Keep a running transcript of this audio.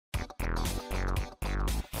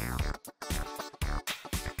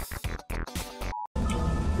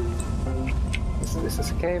Is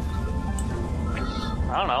this a cave?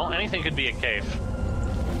 I don't know. Anything could be a cave.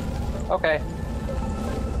 Okay.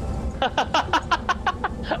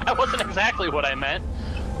 That wasn't exactly what I meant.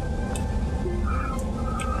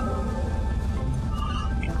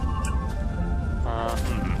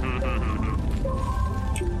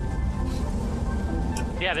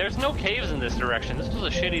 Yeah, there's no caves in this direction. This was a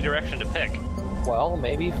shitty direction to pick. Well,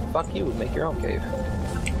 maybe fuck you, make your own cave.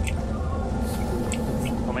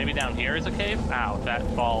 Well, maybe down here is a cave? Ow, that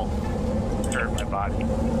fall hurt my body.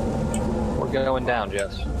 We're going down,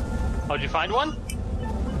 Jess. Oh, did you find one?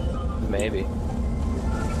 Maybe.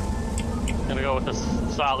 Gonna go with a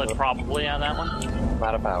solid probably on that one. I'm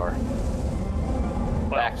out of power.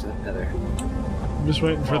 Well, Back to the nether. I'm just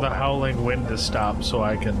waiting for the howling wind to stop so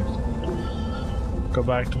I can go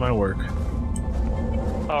back to my work.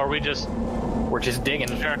 oh, are we just We're just digging.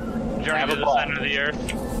 journey Have to a the ball. center of the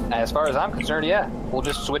earth? As far as I'm concerned, yeah. We'll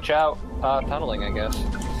just switch out tunneling, I guess.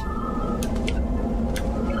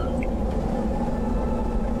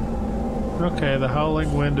 Okay, the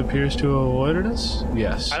howling wind appears to have avoided us?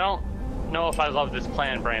 Yes. I don't know if I love this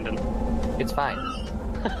plan, Brandon. It's fine.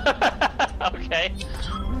 Okay.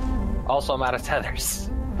 Also, I'm out of tethers.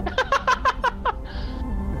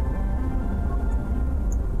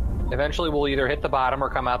 Eventually, we'll either hit the bottom or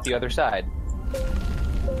come out the other side.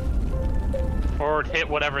 Or hit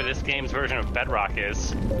whatever this game's version of Bedrock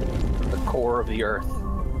is. The core of the earth.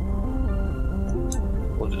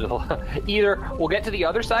 Either we'll get to the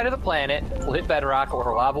other side of the planet, we'll hit bedrock,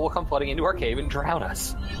 or lava will come flooding into our cave and drown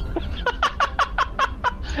us.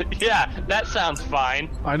 Yeah, that sounds fine.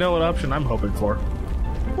 I know what option I'm hoping for.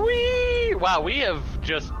 Whee! Wow, we have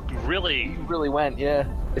just really... Really went, yeah.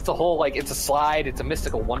 It's a whole, like, it's a slide, it's a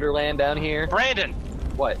mystical wonderland down here. Brandon!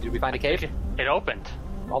 What, did we find a cave? It opened.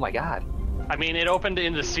 Oh my god. I mean, it opened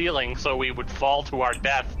in the ceiling so we would fall to our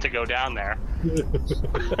death to go down there.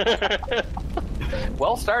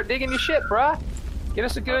 Well, start digging your shit, bruh. Get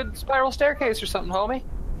us a good spiral staircase or something, homie.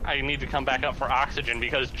 I need to come back up for oxygen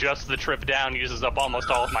because just the trip down uses up almost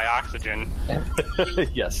all of my oxygen.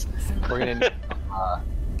 Yes. We're gonna need,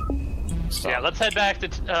 Yeah, let's head back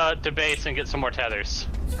to base and get some more tethers.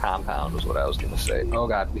 compound was what I was gonna say. Oh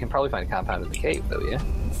god, we can probably find a compound in the cave, though, yeah?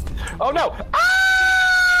 Oh no! Ah!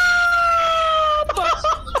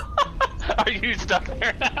 Are you stuck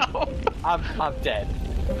there now? I'm dead.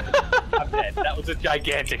 I'm dead. That was a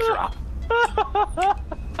gigantic drop.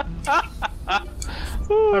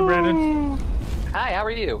 Hi, Brandon. Hi, how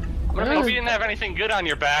are you? I'm I gonna hope make... you didn't have anything good on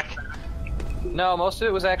your back. No, most of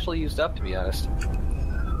it was actually used up, to be honest.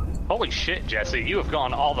 Holy shit, Jesse, you have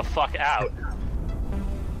gone all the fuck out.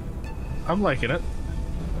 I'm liking it.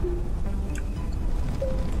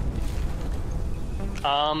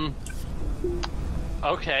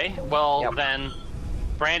 Okay, well Yep. then,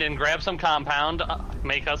 Brandon, grab some compound,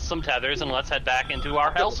 make us some tethers, and let's head back into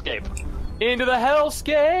our hellscape. Into the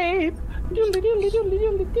hellscape!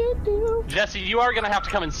 Jesse, you are gonna have to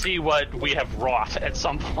come and see what we have wrought at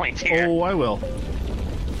some point here. Oh, I will.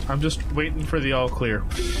 I'm just waiting for the all clear.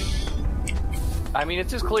 I mean,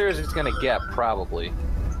 it's as clear as it's gonna get, probably.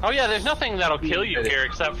 Oh yeah, there's nothing that'll kill you here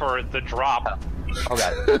except for the drop. Oh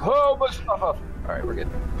god. Oh, my stuff. Alright, we're good.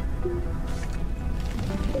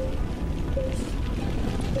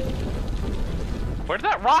 Where did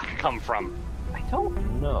that rock come from? I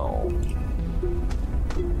don't know.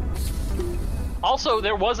 Also,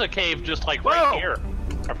 there was a cave just like right Whoa! here,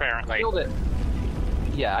 apparently. Killed it.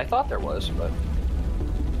 Yeah, I thought there was, but...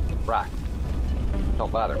 Rock.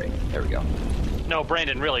 Don't bother me. There we go. No,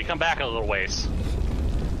 Brandon, really, come back a little ways.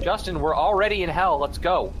 Justin, we're already in hell. Let's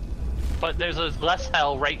go. But there's a less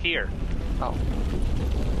hell right here. Oh.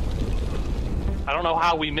 I don't know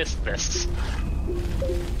how we missed this.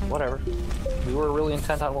 Whatever. We were really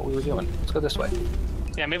intent on what we were doing. Let's go this way.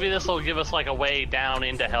 Yeah, maybe this will give us like a way down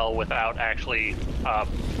into hell without actually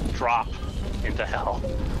drop into hell.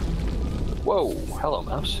 Whoa. Hello,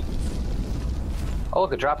 mouse. Oh,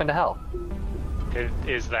 look, a drop into hell. It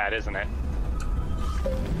is that, isn't it?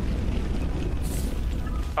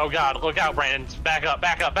 Oh god, look out, Brandon. Back up,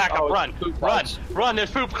 back up, back up. Oh, Run, poop run, clouds. run.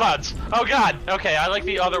 There's poop clouds. Oh god. Okay, I like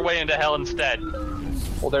the other way into hell instead.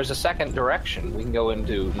 Well, there's a second direction. We can go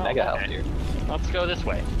into mega hell okay. here. Let's go this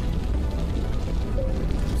way.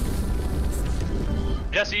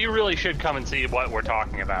 Jesse, you really should come and see what we're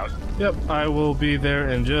talking about. Yep, I will be there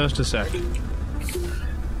in just a sec.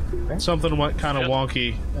 Something went kind of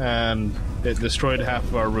wonky, and it destroyed half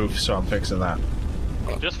of our roof, so I'm fixing that.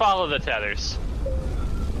 Just follow the tethers.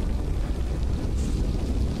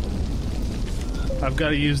 I've got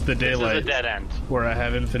to use the This is a daylight dead end. where I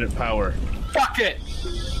have infinite power. Fuck it!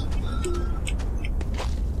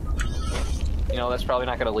 You know, that's probably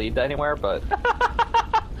not going to lead to anywhere, but...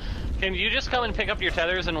 Can you just come and pick up your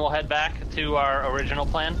tethers and we'll head back to our original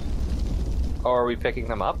plan? Or are we picking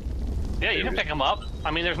them up? Yeah, you can pick them up.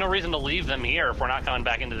 I mean, there's no reason to leave them here if we're not coming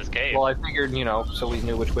back into this cave. Well, I figured, you know, so we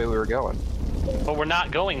knew which way we were going. But we're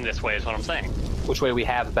not going this way is what I'm saying. Which way we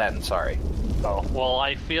have been, sorry. Oh, well,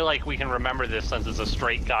 I feel like we can remember this since it's a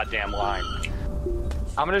straight goddamn line.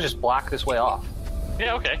 I'm going to just block this way off.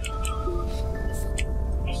 Yeah, okay.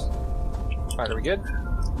 Alright, are we good?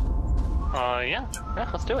 Yeah,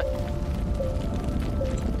 let's do it.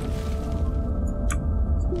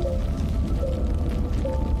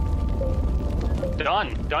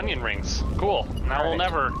 Done. Dungeon rings. Cool. Now we'll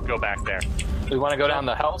never go back there. We want to go down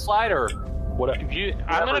the hell slide, or what? I'm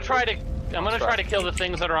gonna try to kill the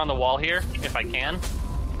things that are on the wall here, if I can.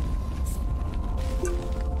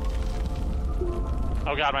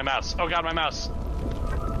 Oh god, my mouse. Oh god, my mouse.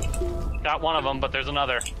 Got one of them, but there's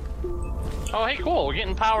another. Oh, hey, cool. We're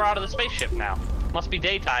getting power out of the spaceship now. Must be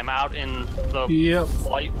daytime out in the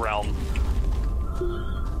light realm.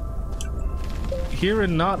 Here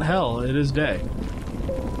in not hell, it is day.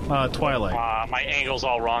 Twilight. My angle's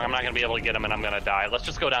all wrong. I'm not going to be able to get him, and I'm going to die. Let's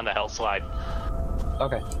just go down the hell slide.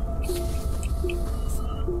 Okay.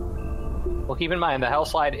 Well, keep in mind, the hell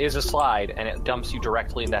slide is a slide, and it dumps you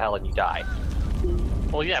directly into hell and you die.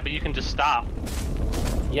 Well, yeah, but you can just stop.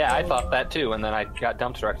 Yeah, I thought that too, and then I got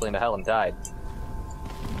dumped directly into hell and died.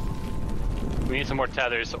 We need some more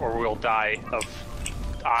tethers, or we'll die of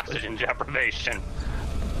oxygen deprivation.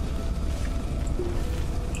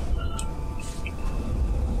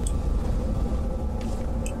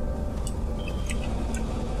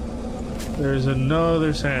 There's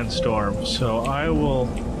another sandstorm, so I will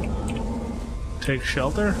take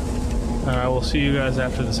shelter, and I will see you guys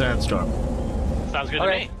after the sandstorm. Sounds good to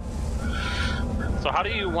me. So how do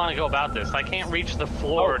you want to go about this? I can't reach the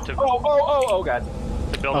floor to God.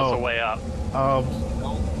 To build us a way up.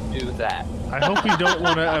 Don't do that. I hope you don't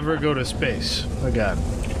want to ever go to space again.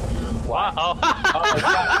 Wow. Oh.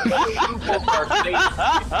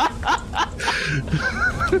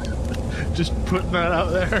 Just putting that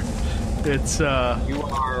out there. It's You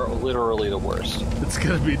are literally the worst. It's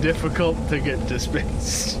gonna be difficult to get to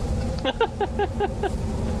space.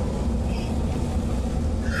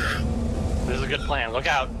 This is a good plan. Look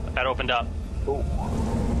out. That opened up. Ooh.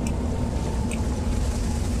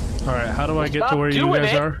 Alright, how do I get to where you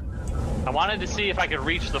guys are? I wanted to see if I could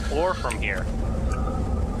reach the floor from here.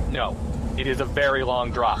 No. It is a very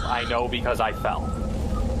long drop. I know because I fell.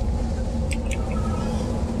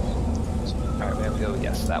 Alright, we have to go,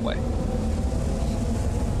 yes, that way.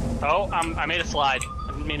 Oh, I made a slide.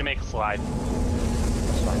 I didn't mean to make a slide.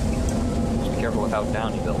 That's fine. Just be careful with how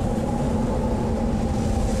down you build.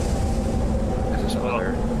 Is this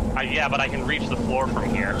another... Yeah, but I can reach the floor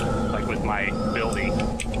from here, like with my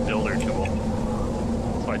builder tool.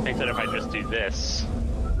 So I think that if I just do this...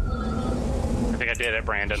 I think I did it,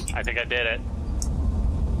 Brandon. I think I did it.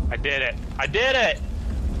 I did it. I did it!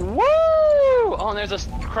 Woo! Oh, and there's a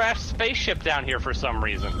crashed spaceship down here for some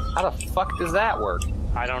reason. How the fuck does that work?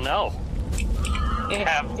 I don't know. I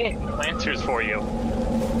have answers for you.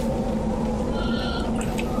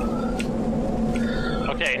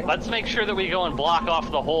 Okay, let's make sure that we go and block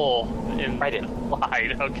off the hole in I did. the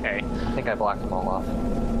slide. Okay. I think I blocked them all off.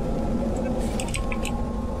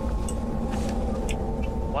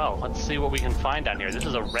 Well, let's see what we can find down here. This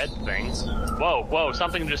is a red thing. Whoa, whoa,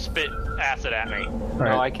 something just spit acid at me.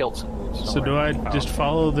 No, I killed some dudes. So do I just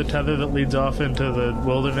follow the tether that leads off into the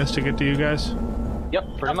wilderness to get to you guys?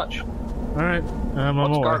 Yep, pretty much. Alright, I'm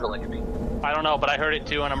on What's my way. gargling at me? I don't know, but I heard it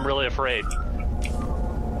too, and I'm really afraid.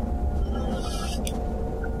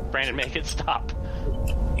 Brandon, make it stop.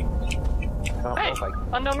 I don't know Hey, if I...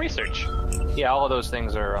 unknown research. Yeah, all of those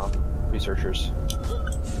things are researchers.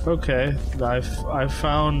 Okay, I've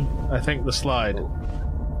found, I think, the slide.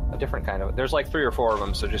 A different kind of... There's like 3 or 4 of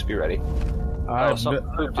them, so just be ready. I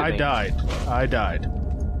me. died. I died.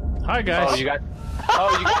 Hi, guys. Oh, you got...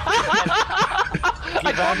 Oh, you got...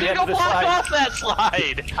 You found the end Go of the block slide. off that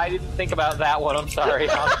slide! I didn't think about that one, I'm sorry.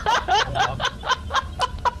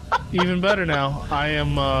 Even better now. I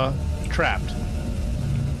am trapped.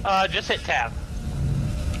 Just hit tab.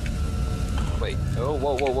 Wait. Oh,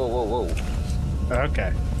 whoa, whoa, whoa, whoa, whoa.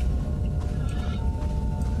 Okay.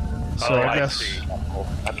 So I guess see.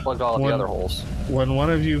 I plugged all of the other holes. when one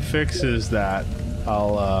of you fixes that,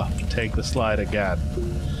 I'll take the slide again.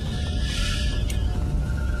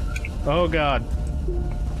 Oh god.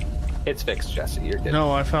 It's fixed, Jesse. You're good.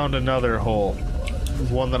 No, I found another hole.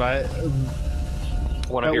 One that I...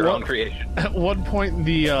 One of your own creation. At one point,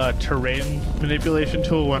 the terrain manipulation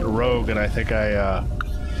tool went rogue, and I think I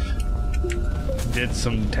did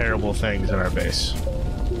some terrible things in our base.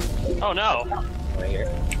 Oh no. Right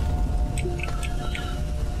here.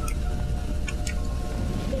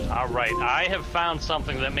 Alright, I have found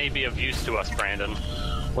something that may be of use to us, Brandon.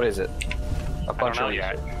 What is it? A I don't bunch know of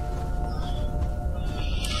yet.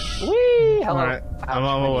 Whee! Hello. Alright, I'm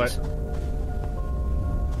on my way.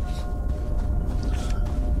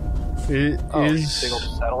 It Oh, is... single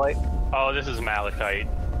satellite. Oh, this is malachite.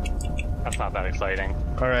 That's not that exciting.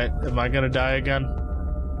 Alright, am I gonna die again?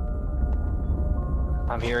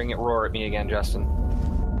 I'm hearing it roar at me again, Justin.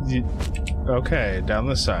 Okay, down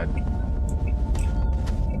this side.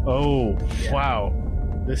 Oh, wow.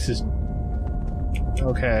 This is...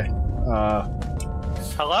 Okay.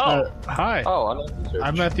 Hello? Hi. Oh, unknown research.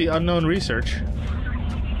 I'm at the unknown research.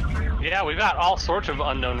 Yeah, we've got all sorts of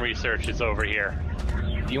unknown researches over here.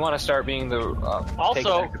 If you want to start being the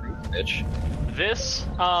Also- take back the bitch. This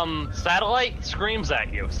satellite screams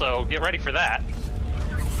at you, so get ready for that.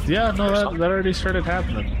 Yeah, no, that already started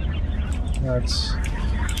happening. That's...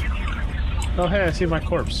 Oh, hey, I see my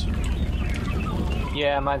corpse.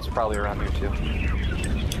 Yeah, mine's probably around here too.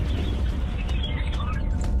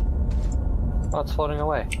 Oh, it's floating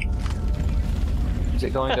away. Is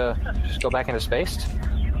it going to just go back into space?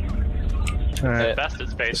 Alright, Best at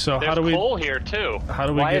space. So There's how do we- coal here too. how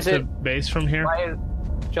do we Why get is to it- base from here?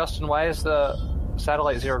 Justin, why is the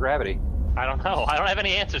satellite zero gravity? I don't know. I don't have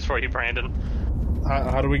any answers for you, Brandon.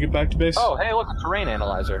 How do we get back to base? Oh, hey, look, a terrain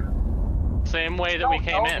analyzer. Same way that we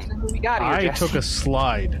came in. We got here, I Justin. took a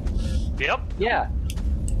slide. Yep. Yeah.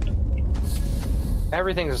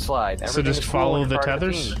 Everything's a slide. So Everything just is cool follow and the part of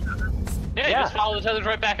tethers? team. Yeah, Yeah. just follow the tethers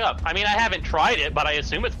right back up. I mean, I haven't tried it, but I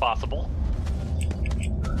assume it's possible.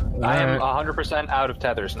 I am Alright. 100% out of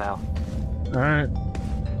tethers now. Alright.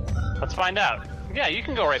 Let's find out. Yeah, you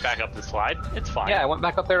can go right back up the slide. It's fine. Yeah, I went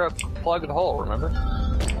back up there to plug the hole, remember?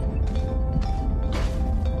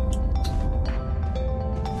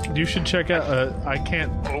 You should check out, I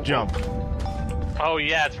can't Oh, jump. Oh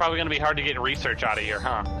yeah, it's probably gonna be hard to get research out of here,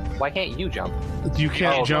 huh? Why can't you jump? You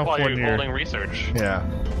can't Oh, jump while when you're you're... holding research. Yeah.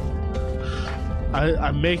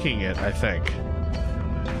 I'm making it, I think.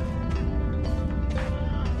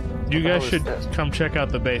 You the guys hell is should this? come check out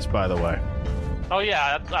the base, by the way. Oh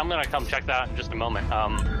yeah, I'm gonna come check that out in just a moment.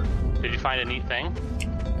 Did you find a neat thing?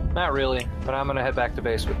 Not really, but I'm gonna head back to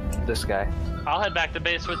base with this guy. I'll head back to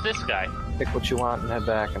base with this guy. Pick what you want and head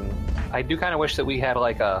back. And I do kind of wish that we had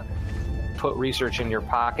like a put research in your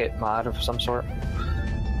pocket mod of some sort.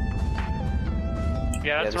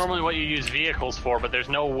 Yeah, that's this- normally what you use vehicles for, but there's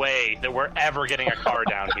no way that we're ever getting a car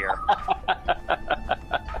down here.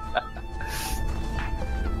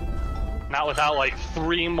 Not without like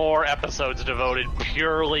 3 more episodes devoted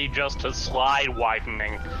purely just to slide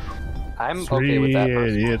widening. I'm Three okay with that.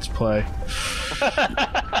 personally. idiots play.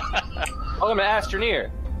 Welcome to Astroneer,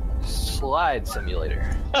 slide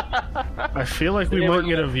simulator. I feel like we They might were-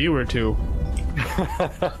 get a view or two.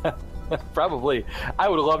 Probably. I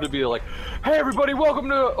would love to be like, hey everybody, welcome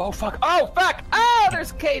to. Oh fuck! Oh fuck! Oh,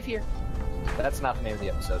 there's a cave here. That's not the name of the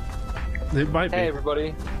episode. It might Hey be.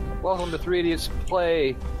 everybody, welcome to 3 Idiots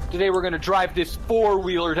Play. Today we're gonna drive this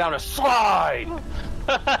 4-wheeler down a slide.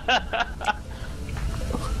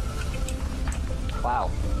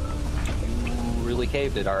 Wow. You really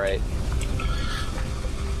caved it, alright.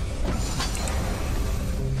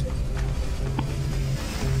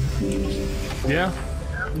 Yeah.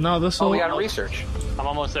 No, this Oh, will. we got research. I'm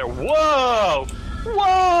almost there. Whoa!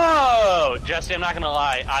 Whoa! Jesse, I'm not gonna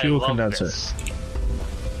lie. I Fuel love condenser. this.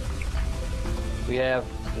 We have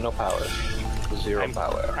no power. 0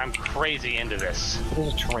 power. I'm crazy into this. What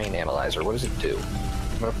is a terrain analyzer? What does it do?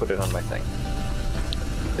 I'm gonna put it on my thing.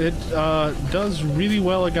 It does really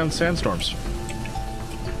well against sandstorms.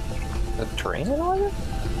 The terrain analyzer?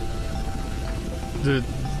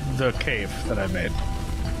 The cave that I made.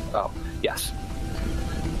 Oh, yes.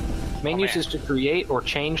 Main Oh, use man. is to create or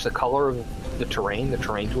change the color of the terrain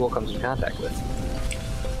tool comes in contact with.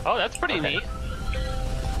 Oh, that's pretty Okay. neat.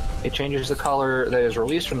 It changes the color that is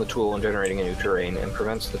released from the tool when generating a new terrain and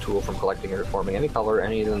prevents the tool from collecting or forming any color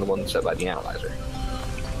any than the one set by the analyzer.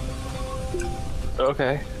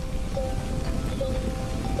 Okay.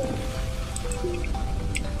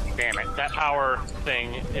 Damn it. That power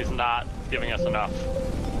thing is not giving us enough.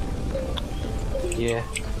 Yeah.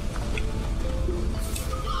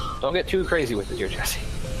 Don't get too crazy with it here, Jesse.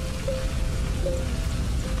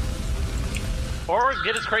 Or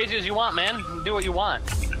get as crazy as you want, man. Do what you want.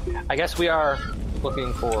 I guess we are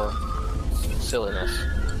looking for silliness.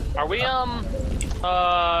 Are we,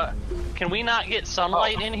 can we not get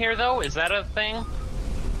sunlight in here, though? Is that a thing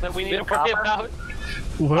that we need to Bit of worry copper? about?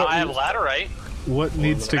 What, I have laterite. what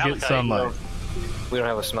needs to get Malachite, sunlight? We don't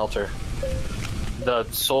have a smelter. The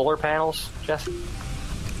solar panels, Jesse?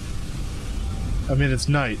 I mean, it's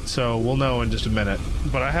night, so we'll know in just a minute.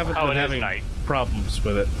 But I haven't been having problems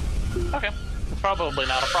with it. Okay. It's probably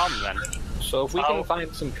not a problem then. So if we can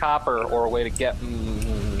find some copper or a way to get...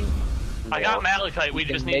 I got malachite, we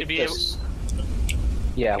just need to be able...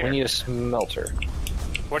 Yeah, Here. we need a smelter.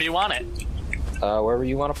 Where do you want it? Wherever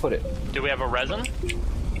you want to put it. Do we have a resin?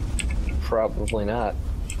 Probably not.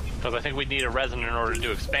 Because I think we need a resin in order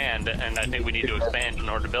to expand, and I think we need to expand in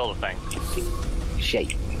order to build a thing.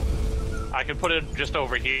 Shit. I could put it just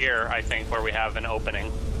over here, I think, where we have an opening.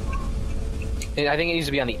 I think it needs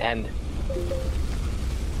to be on the end.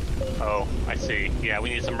 Oh, I see. Yeah, we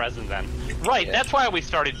need some resin then. Right, Yeah. that's why we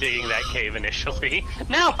started digging that cave initially.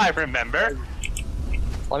 Now I remember.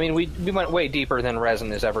 I mean, we went way deeper than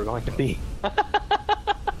resin is ever going to be.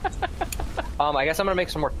 I guess I'm gonna make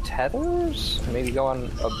some more tethers. Maybe go on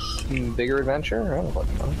a bigger adventure. I don't know what.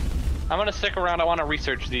 I'm gonna stick around. I want to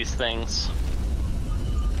research these things.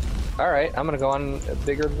 All right, I'm gonna go on a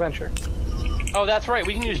bigger adventure. Oh, that's right.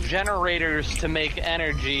 We can use generators to make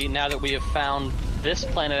energy now that we have found this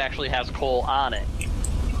planet actually has coal on it.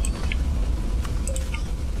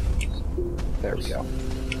 There we go.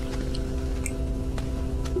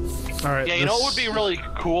 All right. Yeah, you know what would be really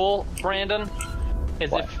cool, Brandon? Is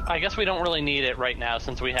What? if I guess we don't really need it right now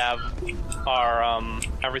since we have our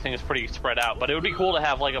everything is pretty spread out. But it would be cool to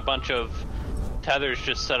have like a bunch of tethers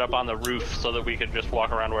just set up on the roof so that we could just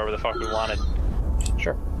walk around wherever the fuck we wanted.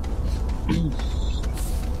 Sure.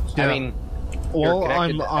 Yeah. I mean, Well, you're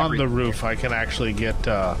I'm connected to on the everything. roof. I can actually get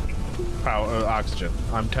power, oxygen.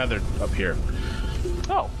 I'm tethered up here.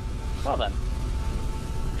 Oh, well then.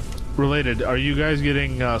 Related, are you guys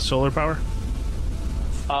getting solar power?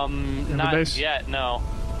 the Not base? yet. No.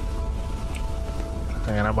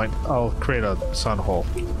 Hang on, I'll create a sun hole.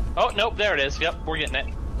 Oh nope, there it is. Yep, we're getting it.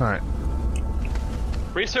 All right.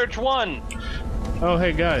 Research 1. Oh,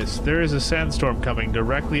 hey guys, there is a sandstorm coming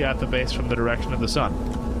directly at the base from the direction of the sun.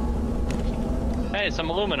 Hey, some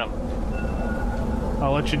aluminum.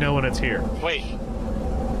 I'll let you know when it's here. Wait.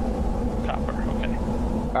 Copper. Okay.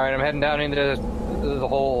 all right, I'm heading down into the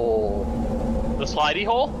hole. The slidey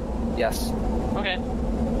hole. Yes, Okay.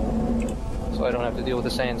 so I don't have to deal with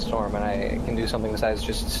the sandstorm, and I can do something besides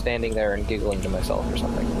just standing there and giggling to myself or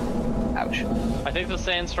something. Ouch. I think the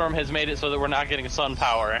sandstorm has made it so that we're not getting sun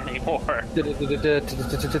power anymore.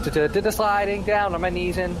 Sliding down on my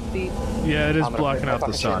knees and feet. Yeah, it is I'm gonna blocking break out my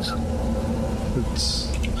the fucking sun. shins.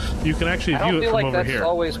 You can actually I don't view it feel from like over that's here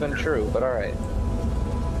always been true, but all right.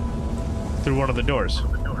 through one of the doors.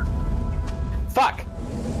 Fuck.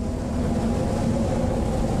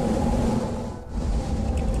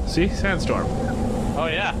 See, sandstorm. Oh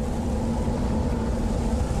yeah.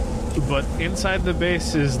 But inside the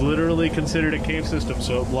base is literally considered a cave system,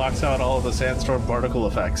 so it blocks out all of the sandstorm particle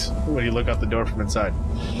effects when you look out the door from inside.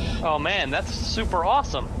 Oh man, that's super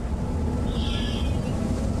awesome.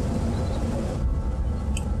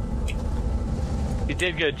 You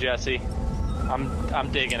did good, Jesse.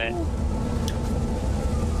 I'm digging it.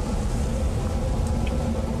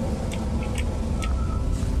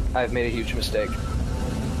 I've made a huge mistake.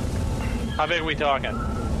 How big are we talking?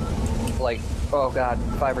 Like, oh god,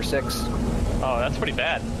 5 or 6. Oh, that's pretty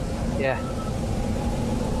bad. Yeah.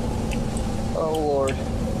 Oh lord.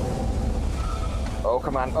 Oh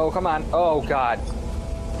come on. Oh come on. Oh god.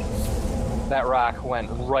 That rock went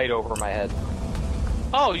right over my head.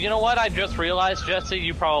 Oh, you know what? I just realized, Jesse,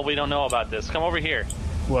 you probably don't know about this. Come over here.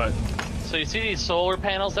 What? So you see these solar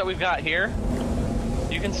panels that we've got here?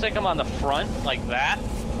 You can stick them on the front like that.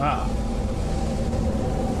 Ah.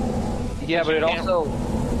 Yeah, but it You can't-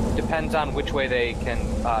 also depends on which way they can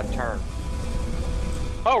turn.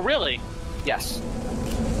 Oh, really? Yes.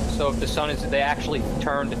 So if the sun is, they actually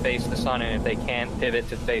turn to face the sun, and if they can't pivot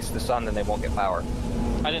to face the sun, then they won't get power.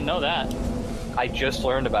 I didn't know that. I just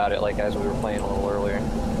learned about it, like, as we were playing a little earlier.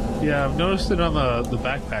 Yeah, I've noticed it on the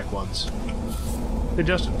backpack ones. Hey,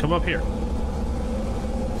 Justin, come up here.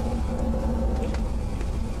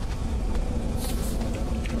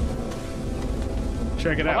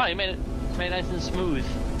 Check it Oh, wow, out. you made it nice and smooth.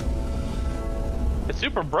 It's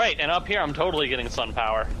super bright, and up here I'm totally getting sun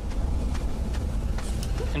power.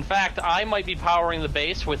 In fact, I might be powering the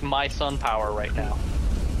base with my sun power right now.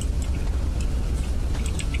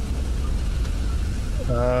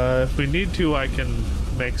 If we need to, I can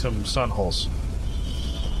make some sun holes.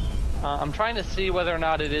 I'm trying to see whether or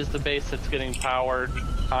not it is the base that's getting powered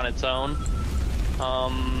on its own.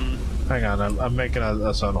 Hang on, I'm making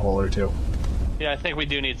a sun hole or two. Yeah, I think we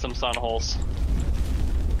do need some sun holes.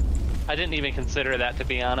 I didn't even consider that, to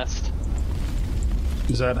be honest.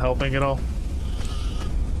 Is that helping at all?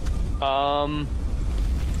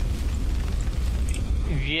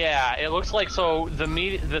 Yeah, it looks like so.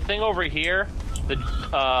 The thing over here, the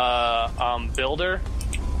builder.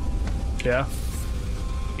 Yeah.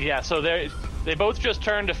 Yeah, so they both just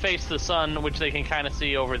turn to face the sun, which they can kind of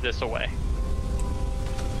see over this away.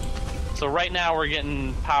 So right now we're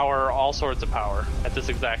getting power, all sorts of power, at this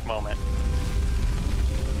exact moment.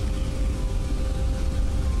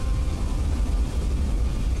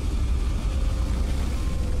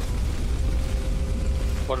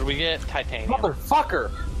 What did we get? Titanium.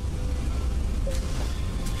 Motherfucker!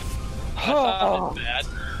 That's not bad.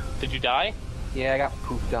 Did you die? Yeah, I got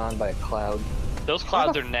pooped on by a cloud. Those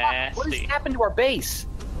clouds are What nasty. has happened to our base?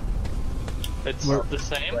 It's the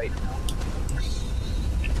same Right.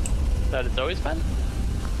 that it's always been?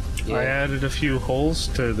 Yeah. I added a few holes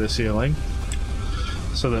to the ceiling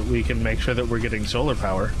so that we can make sure that we're getting solar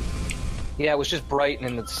power. Yeah, it was just bright and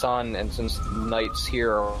in the sun, and since nights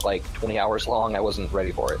here are like 20 hours long, I wasn't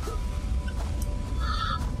ready for it.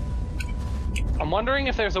 I'm wondering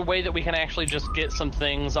if there's a way that we can actually just get some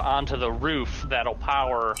things onto the roof that'll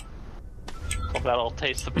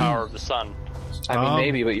taste the power of the sun. I mean,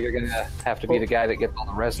 maybe, but you're gonna have to be the guy that gets all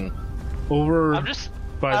the resin. Over I'm this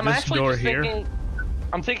actually door just here. thinking,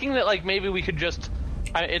 I'm thinking that like maybe we could just,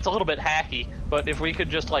 it's a little bit hacky, but if we could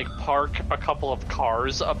just like park a couple of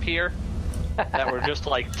cars up here that were just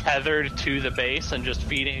like tethered to the base and just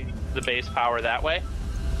feeding the base power that way.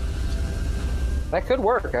 That could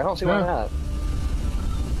work. I don't see why not.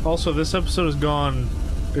 Also, this episode is gone.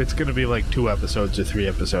 It's going to be like 2 episodes or 3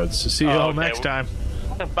 episodes. So see you all okay. next time.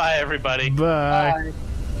 Bye, everybody. Bye. Bye.